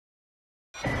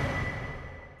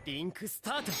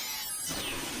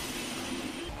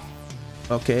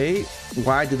Okay,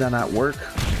 why did that not work?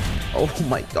 Oh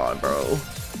my god, bro.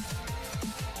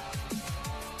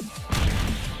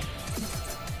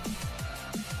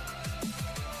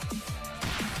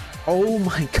 Oh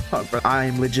my god, bro.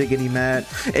 I'm legit getting mad.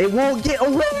 It won't get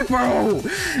away, bro.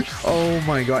 Oh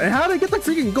my god. And how did I get the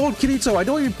freaking gold Kirito? I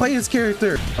don't even play his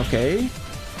character. Okay.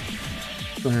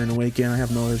 Go ahead and awaken. I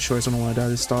have no other choice. I don't want to die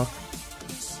this stock.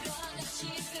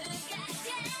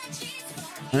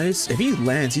 Nice. If he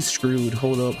lands, he's screwed.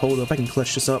 Hold up, hold up. I can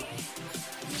clutch this up.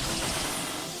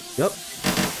 Yup.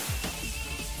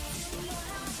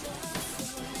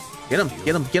 Get him,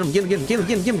 get him, get him, get him, get him, get him,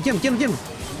 get him, get him, get him, get him, get him.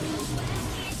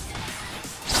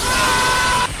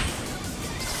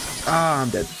 Ah, I'm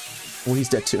dead. Well, he's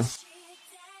dead too.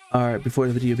 Alright, before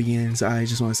the video begins, I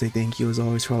just want to say thank you as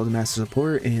always for all the massive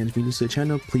support, and if you're new to the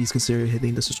channel, please consider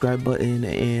hitting the subscribe button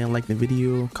and like the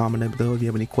video. Comment down below if you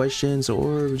have any questions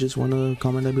or just want to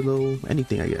comment down below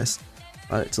anything, I guess.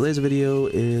 Alright, today's video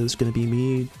is going to be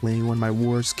me playing one of my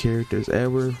worst characters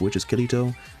ever, which is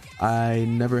Kirito. I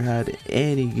never had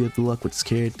any good luck with this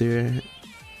character,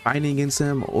 fighting against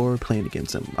him or playing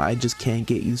against him. I just can't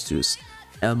get used to his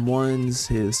M1s,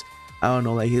 his, I don't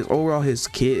know, like his overall, his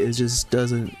kit is just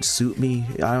doesn't suit me.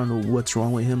 I don't know what's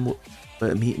wrong with him,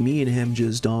 but me and him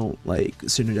just don't like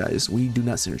synergize. We do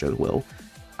not synergize well.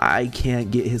 I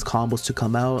can't get his combos to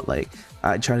come out. Like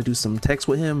I try to do some text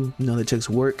with him, none of the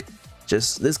texts work.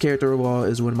 Just this character overall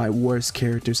is one of my worst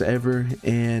characters ever,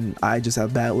 and I just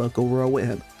have bad luck overall with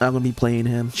him. I'm gonna be playing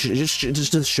him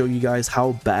just to show you guys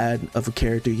how bad of a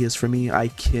character he is for me. I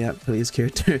can't play his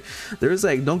character. There's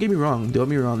like, don't get me wrong,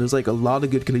 there's like a lot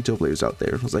of good Kirito players out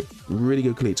there. There's like really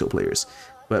good Kirito players,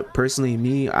 but personally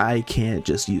me, I can't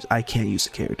use the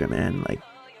character, man. Like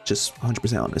just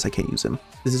 100% honest, I can't use him.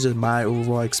 This is just my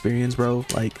overall experience, bro.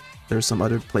 Like there's some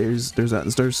other players,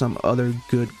 there's some other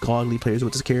good godly players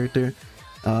with this character.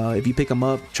 If you pick him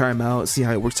up, try him out, see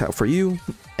how it works out for you.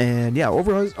 And yeah,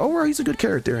 overall he's a good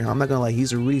character. I'm not gonna lie,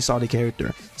 he's a really solid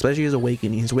character, especially his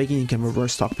awakening. His awakening can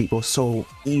reverse talk people so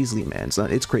easily, man. So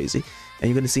it's crazy, and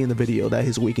you're gonna see in the video that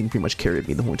his awakening pretty much carried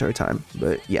me the whole entire time.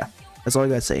 But yeah, that's all I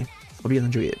gotta say. Hope you guys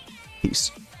enjoy it.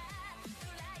 Peace.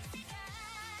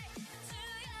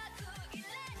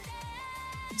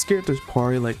 This character is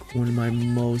probably like one of my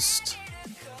most,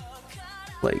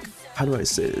 like, how do I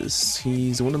say this?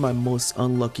 He's one of my most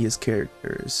unluckiest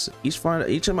characters. Each time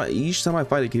I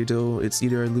fight a Kirito, it's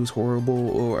either I lose horrible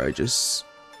or I just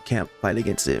can't fight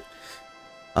against it.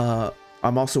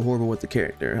 I'm also horrible with the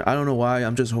character. I don't know why,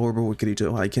 I'm just horrible with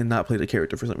Kirito. I cannot play the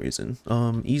character for some reason.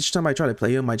 Each time I try to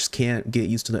play him, I just can't get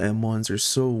used to the M1s. They're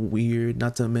so weird.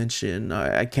 Not to mention,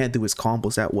 I can't do his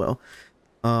combos that well.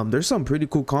 There's some pretty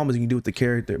cool combos you can do with the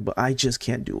character, but I just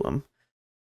can't do them.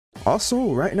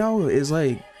 Also, right now is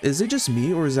like, is it just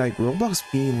me or is like Roblox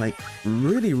being like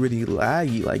really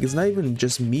laggy? Like it's not even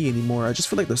just me anymore. I just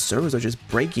feel like the servers are just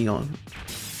breaking on.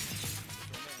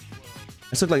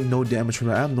 I took like no damage from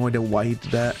that. I have no idea why he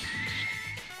did that.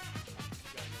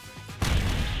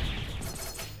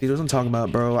 See, that's what I'm talking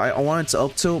about, bro. I wanted to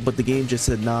up tilt, but the game just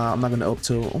said nah, I'm not gonna up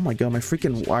tilt. Oh my god, my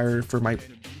freaking wire for my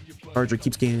charger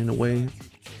keeps getting in the way.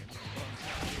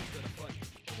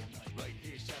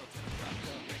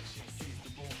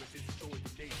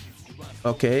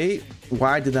 Okay,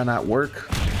 why did that not work?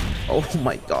 Oh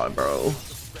my god, bro.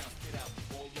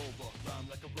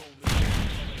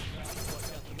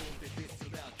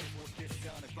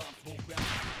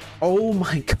 Oh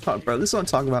my god, bro. This is what I'm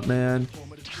talking about, man.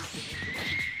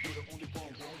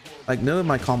 Like none of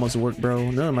my combos work, bro.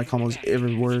 None of my combos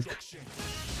ever work.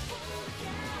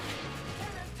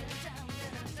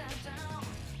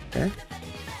 Okay.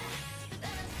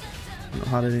 I don't know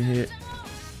how did it hit.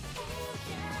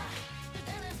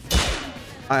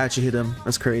 I actually hit him.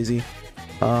 That's crazy.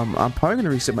 I'm probably gonna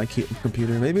reset my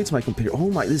computer. Maybe it's my computer.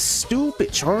 Oh my, this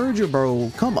stupid charger,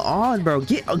 bro. Come on, bro.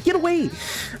 Get away,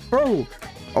 bro.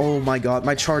 Oh my god,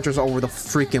 my charger's all over the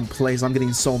freaking place. I'm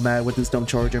getting so mad with this dumb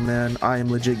charger, man. I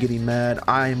am legit getting mad.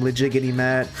 I am legit getting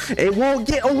mad. It won't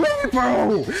get away,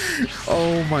 bro.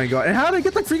 Oh my god. And how did I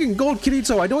get the freaking gold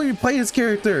Kirito? I don't even play this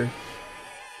character.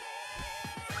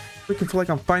 Freaking feel like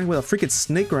I'm fighting with a freaking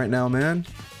snake right now, man.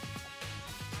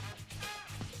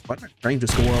 Why did my brain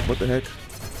just go up? What the heck?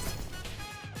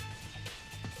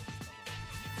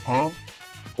 Huh?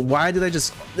 Why did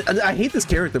I hate this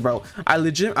character, bro. I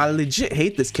legit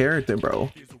hate this character, bro.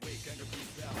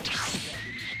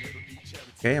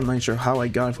 Okay, I'm not sure how I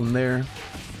got it from there.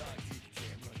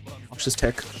 Watch this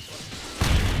tech.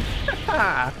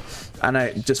 And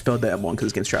I just failed that one because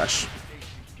this game's trash.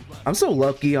 I'm so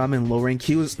lucky I'm in low rank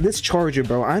queues. This charger,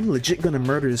 bro, I'm legit gonna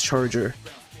murder this charger.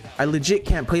 I legit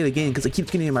can't play the game because it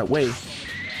keeps getting in my way.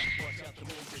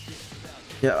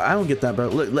 Yeah, I don't get that, bro.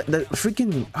 Look, that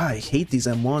freaking... I hate these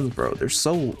M1s, bro. They're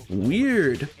so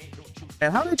weird.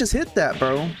 And how did I just hit that,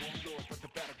 bro?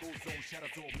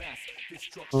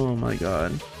 Oh my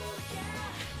god.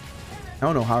 I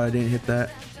don't know how I didn't hit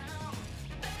that.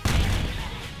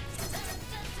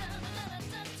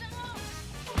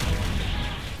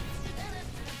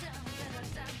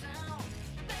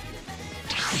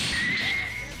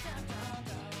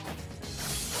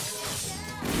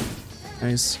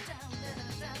 Nice.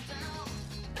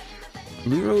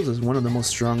 Blue Rose is one of the most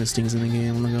strongest things in the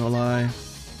game, I'm not gonna lie.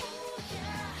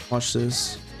 Watch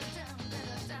this.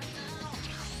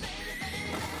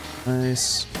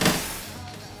 Nice.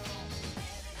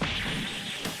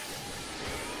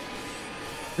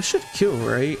 This should kill,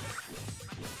 right?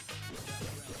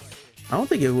 I don't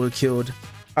think it would have killed.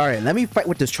 Alright, let me fight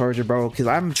with this charger, bro, because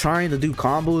I'm trying to do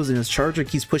combos and this charger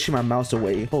keeps pushing my mouse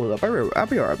away. Hold up, I'll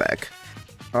be right back.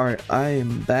 Alright, I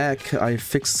am back. I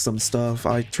fixed some stuff.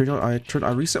 I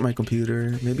reset my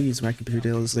computer. Maybe it's my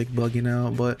computer that was like bugging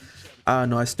out, but I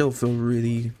don't know. I still feel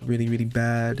really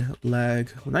bad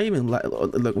lag. Not even lag.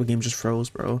 Look, the game just froze,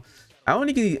 bro. I don't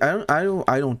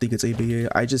think it's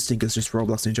ABA. I just think it's just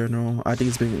Roblox in general. I think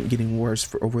it's been getting worse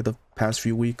for over the past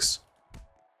few weeks.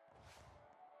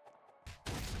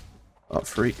 Oh,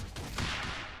 freak.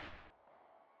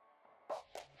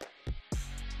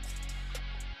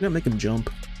 I'm gonna make him jump.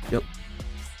 Yep.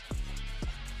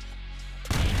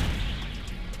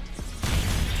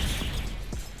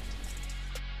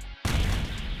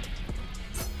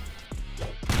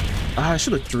 Ah, I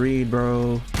should have 3'd,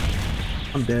 bro.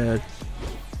 I'm dead.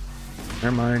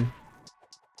 Never mind.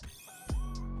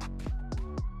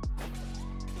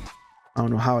 I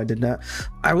don't know how I did that.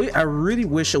 I really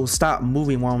wish it would stop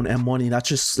moving while I'm M1. That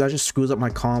just screws up my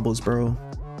combos, bro.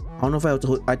 I don't know if I have to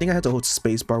hold, I think I have to hold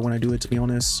spacebar when I do it, to be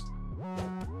honest.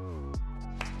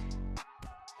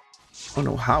 I don't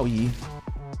know how ye.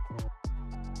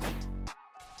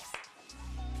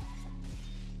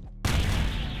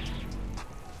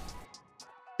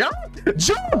 Jump!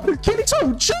 Jump! Kitty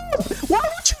toe, jump! Why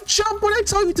would you jump when I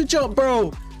tell you to jump,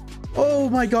 bro? Oh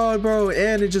my god, bro.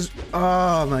 And it just...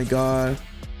 Oh my god.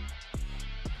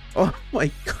 Oh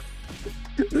my god.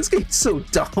 This game's so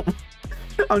dumb.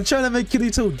 I'm trying to make Kitty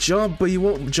Toe jump, but he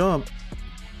won't jump.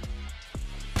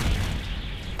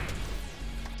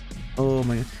 Oh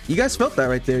my god. You guys felt that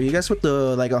right there. You guys felt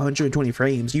the like 120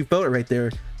 frames. You felt it right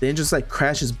there. Then just like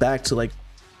crashes back to like...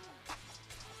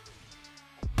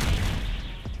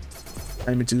 I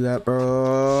didn't even do that,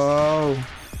 bro.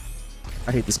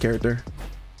 I hate this character.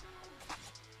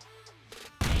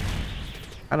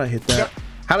 How'd I hit that?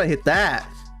 How'd I hit that?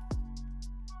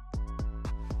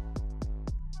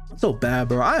 So bad,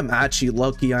 bro. I am actually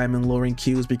lucky I'm in lowering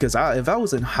queues because if I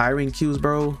was in higher queues,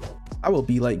 bro, I would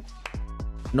be like,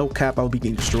 no cap, I would be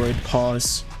getting destroyed.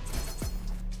 Pause.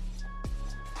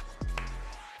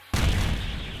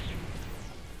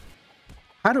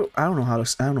 I don't know how to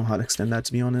extend that,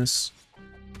 to be honest.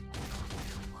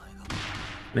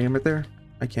 Name right there.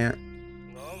 I can't.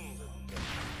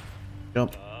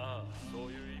 Jump.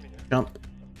 Jump.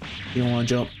 You don't want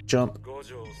to jump. Jump.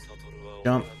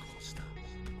 Jump.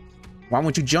 Why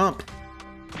won't you jump?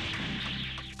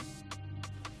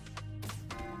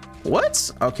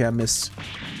 What? Okay, I missed.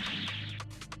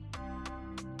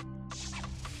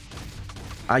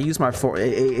 I use my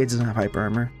it doesn't have hyper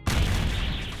armor.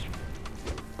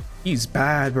 He's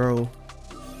bad, bro.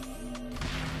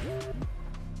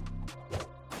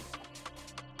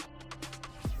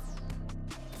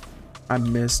 I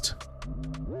missed.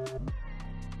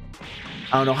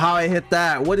 I don't know how I hit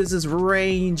that. What is this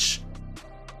range?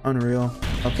 Unreal.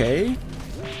 Okay.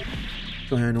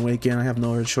 Go ahead and awaken. I have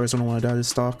no other choice. I don't want to die this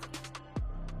stock.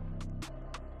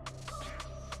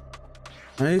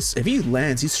 Nice. If he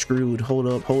lands, he's screwed. Hold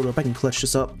up, hold up. I can clutch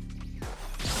this up.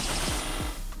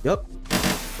 Yup.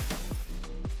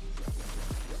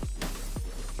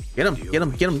 Get him, get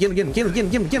him, get him, get him, get him, get him, get him,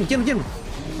 get him, get him, get him, get him.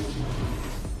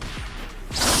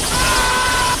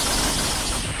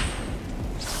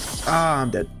 Ah,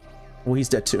 I'm dead. Well, he's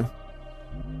dead too.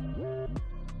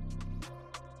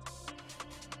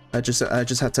 I just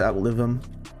had to outlive him.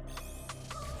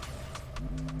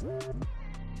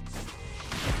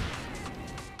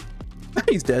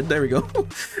 He's dead. There we go.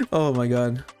 Oh my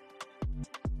god.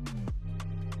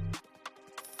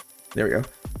 There we go.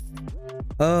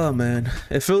 Oh man,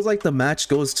 it feels like the match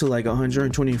goes to like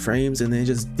 120 frames and then it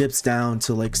just dips down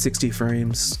to like 60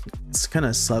 frames. It's kind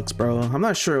of sucks, bro. I'm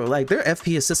not sure, like their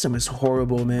FPS system is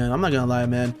horrible, man. I'm not gonna lie,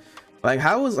 man. Like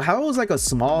how was like a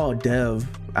small dev?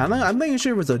 I'm not even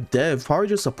sure it was a dev, probably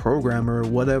just a programmer or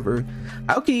whatever.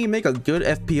 How can you make a good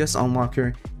FPS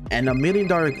unlocker and $1 million,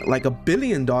 like $1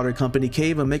 billion company can't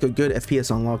even make a good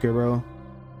FPS unlocker, bro?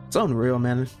 It's unreal,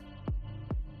 man.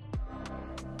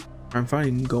 I'm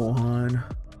finding Gohan.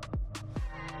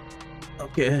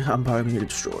 Okay, I'm probably gonna get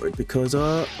destroyed because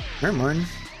never mind.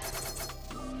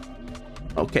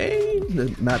 Okay,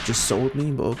 the map just sold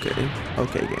me, but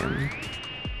okay game.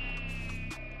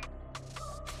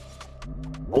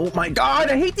 Oh my god,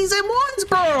 I hate these M1s,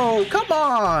 bro. Come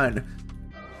on.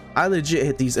 I legit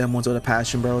hit these M1s with a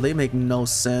passion, bro. They make no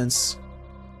sense.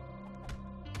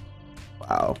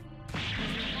 Wow.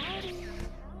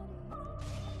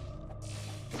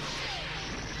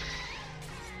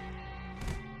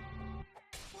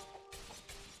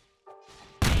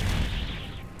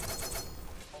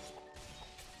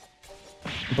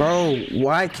 Bro,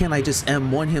 why can't I just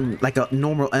M1 him like a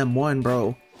normal M1,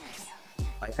 bro?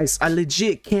 I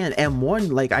legit can't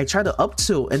M1. Like I try to up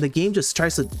tilt and the game just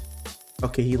tries to.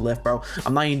 Okay, he left, bro.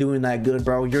 I'm not even doing that good,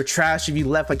 bro. You're trash if you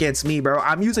left against me, bro.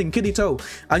 I'm using Kirito.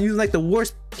 I'm using like the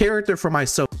worst character for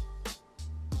myself.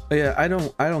 But yeah, I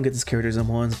don't get this character's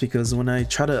M1s because when I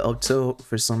try to up tilt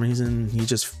for some reason,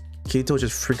 Kirito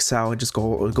just freaks out and just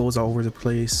goes all over the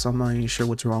place. I'm not even sure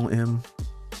what's wrong with him.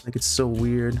 Like it's so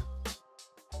weird.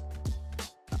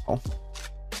 Ow.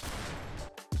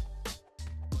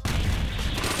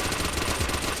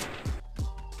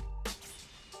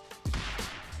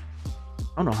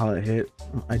 I don't know how it hit.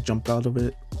 I jumped out of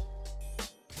it.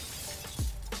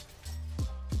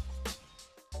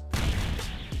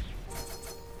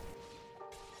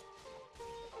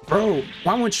 Bro,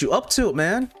 why won't you up tilt,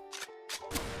 man?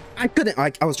 I couldn't.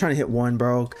 Like I was trying to hit one,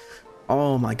 bro.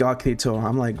 Oh my god, Kirito.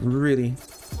 I'm like, really?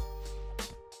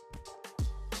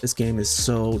 This game is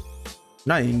so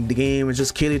not even the game, it's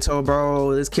just Kirito,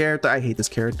 bro. This character, I hate this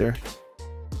character.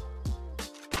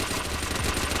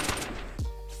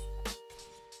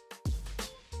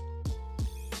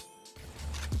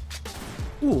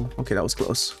 Ooh, okay, that was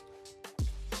close.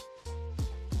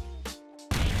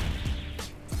 I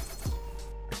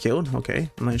killed? Okay,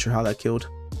 I'm not sure how that killed.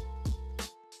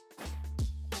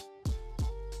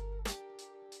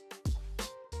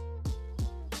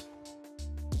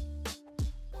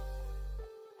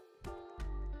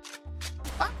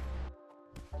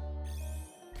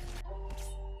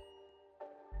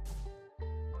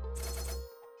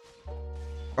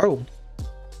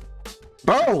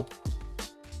 Bro,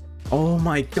 oh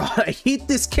my god, I hate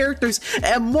this character's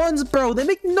M1s, bro. They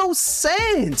make no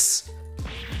sense.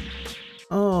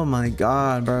 Oh my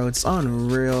god, bro, it's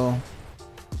unreal.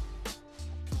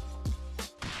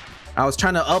 I was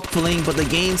trying to up fling, but the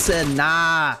game said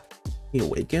nah. He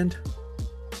awakened.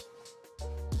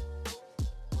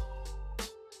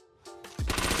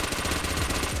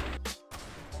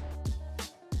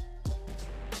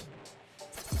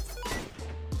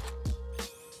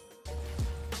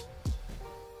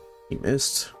 He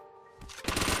missed.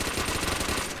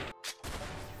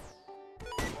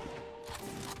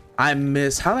 I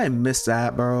missed. How did I miss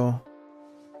that, bro?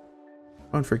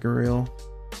 Unfreaking real.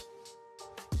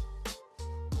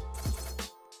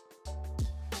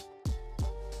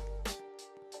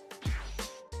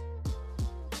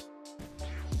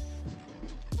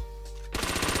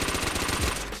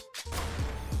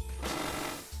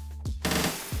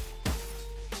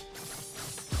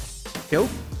 Kill.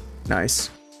 Nice.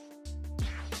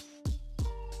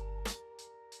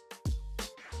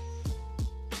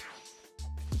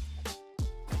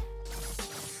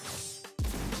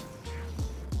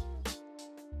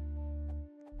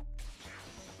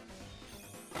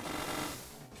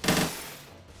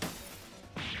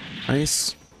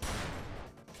 Nice.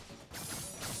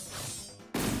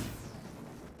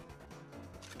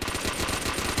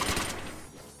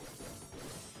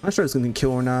 I'm not sure it's gonna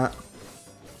kill or not.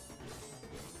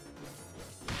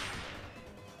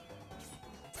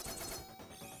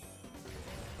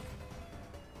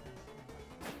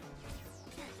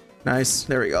 Nice.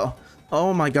 There we go.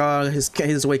 Oh my god,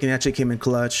 his awakening actually came in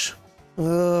clutch.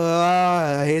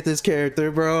 I hate this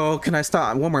character, bro. Can I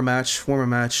stop? One more match. One more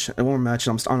match. One more match.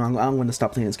 I'm gonna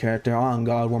stop playing this character. Oh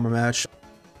god, one more match.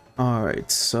 All right.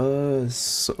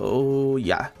 So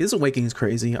yeah, his awakening is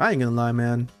crazy. I ain't gonna lie,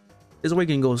 man. His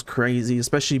awakening goes crazy,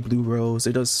 especially blue rose.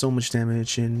 It does so much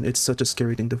damage, and it's such a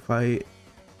scary thing to fight.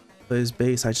 But his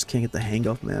base, I just can't get the hang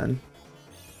of, man.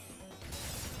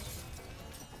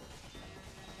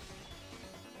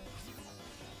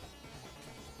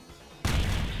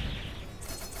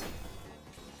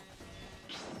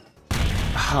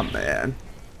 Oh man.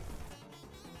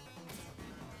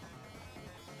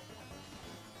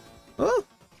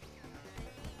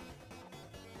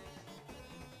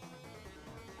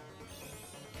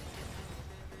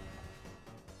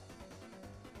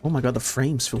 Oh my god, the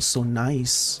frames feel so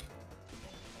nice.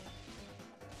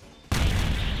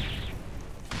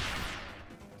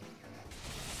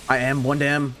 I am one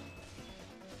damn.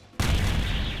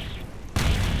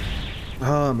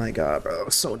 Oh my god, bro.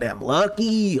 So damn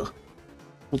lucky.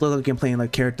 Look like I'm playing a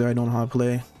character I don't know how to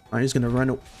play. I'm just gonna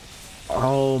run.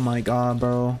 Oh my god,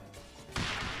 bro.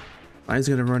 I'm just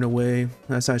gonna run away.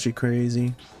 That's actually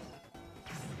crazy.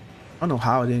 I don't know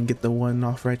how I didn't get the one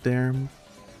off right there.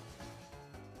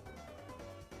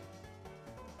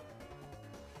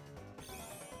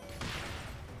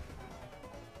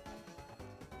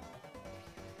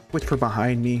 Wait for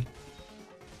behind me.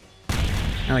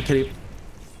 And I can't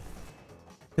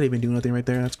even do nothing right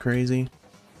there. That's crazy.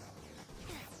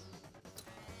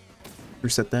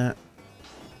 Reset that.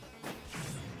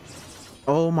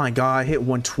 Oh my god, I hit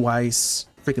one twice.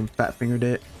 Freaking fat fingered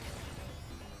it.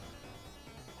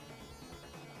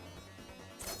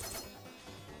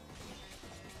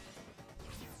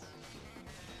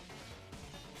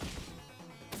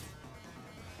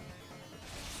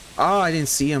 Oh, I didn't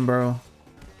see him, bro.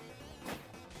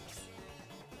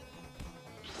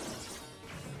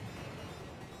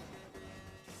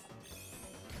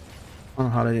 I don't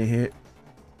know how that didn't hit.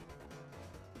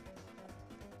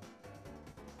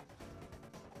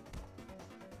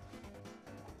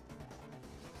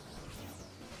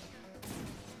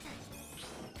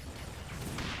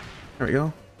 There we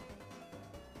go.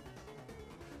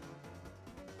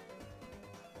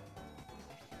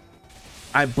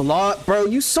 I blocked, bro.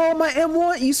 You saw my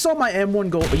M1? You saw my M1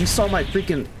 go. You saw my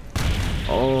freaking.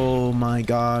 Oh my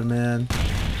god, man.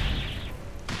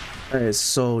 That is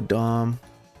so dumb.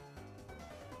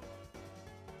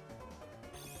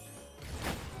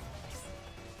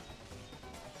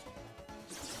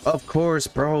 Of course,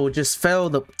 bro. Just fell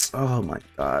the. Oh my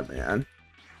god, man.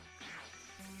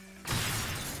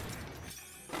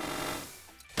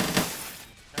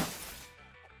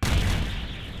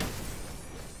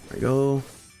 There we go.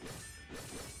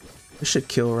 This should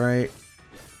kill, right?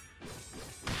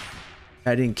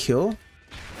 I didn't kill.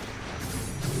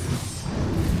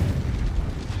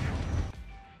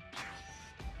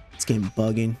 This game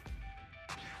bugging.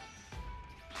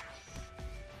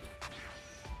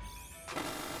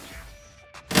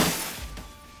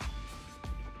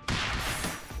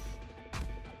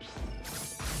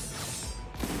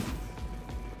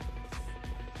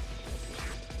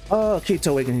 Oh,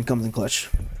 Keto Awakening comes in clutch.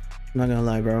 I'm not gonna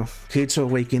lie, bro. Keto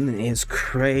Awakening is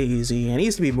crazy, and it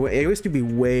used to be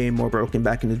way more broken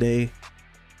back in the day.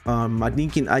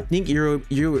 I think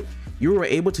you were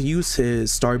able to use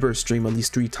his Starburst stream at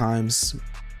least 3 times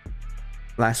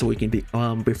last awakening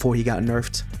before he got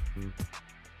nerfed.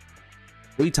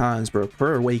 3 times, bro,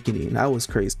 per awakening. That was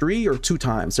crazy. 3 or 2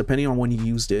 times, depending on when you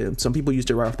used it. Some people used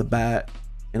it right off the bat,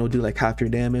 and it'll do like half your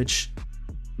damage.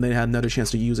 They had another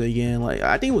chance to use it again. Like,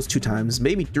 I think it was 2 times,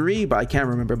 maybe 3, but I can't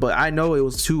remember. But I know it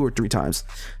was 2 or 3 times.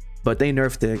 But they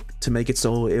nerfed it to make it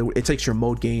so it takes your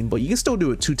mode gain. But you can still do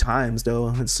it 2 times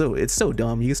though. It's so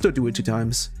dumb. You can still do it 2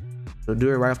 times. So do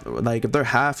it right after, like if they're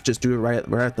half, just do it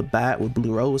right at the bat with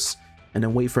blue rose, and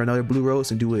then wait for another blue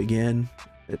rose and do it again.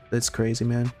 It's crazy,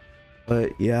 man.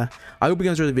 But yeah, I hope you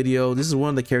guys enjoyed the video. This is one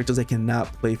of the characters I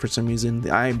cannot play for some reason.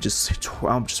 I'm just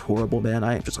horrible, man.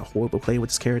 I am just a horrible player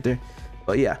with this character.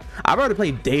 But yeah, I'd rather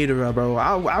play Datara, bro.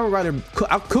 I would rather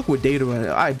I'll cook with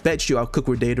Datara. I bet you I'll cook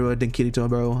with Datara than Kirito,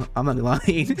 bro. I'm not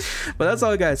lying. But that's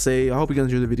all I gotta say. I hope you guys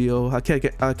enjoyed the video. I'll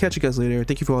catch you guys later.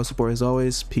 Thank you for all the support as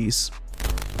always. Peace.